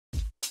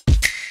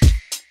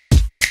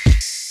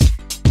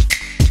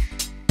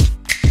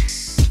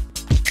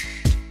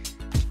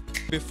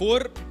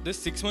Before this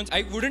 6 months,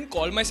 I wouldn't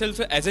call myself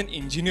as an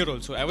engineer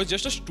also. I was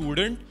just a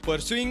student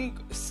pursuing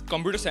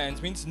computer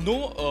science. Means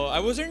I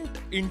wasn't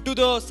into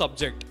the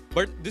subject.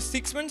 But this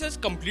 6 months has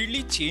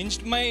completely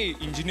changed my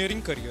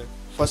engineering career.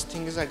 First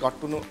thing is I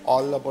got to know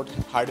all about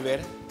hardware.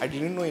 I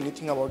didn't know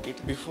anything about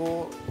it.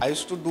 Before I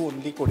used to do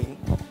only coding,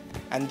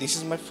 and this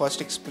is my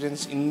first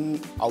experience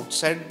in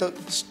outside the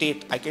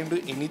state. I can do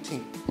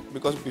anything,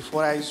 because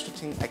before I used to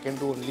think I can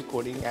do only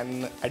coding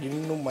and I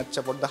didn't know much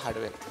about the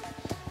hardware.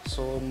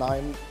 So now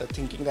I'm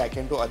thinking that I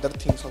can do other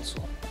things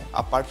also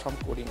apart from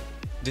coding.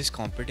 This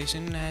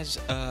competition has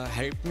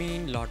helped me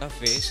in lot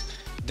of ways.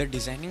 The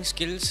designing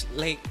skills,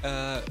 like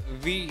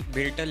we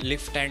built a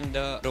lift and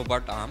the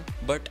robot arm,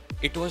 but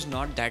it was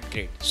not that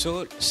great.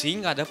 So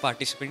seeing other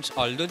participants,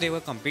 although they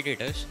were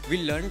competitors,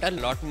 we learned a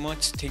lot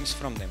much things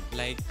from them,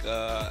 like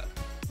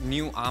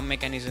new arm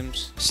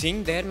mechanisms.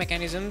 Seeing their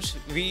mechanisms,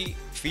 we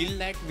feel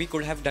that we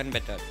could have done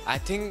better. I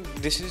think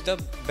this is the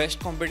best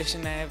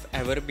competition I have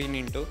ever been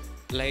into.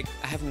 Like,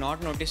 I have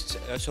not noticed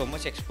so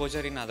much exposure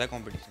in other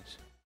competitions.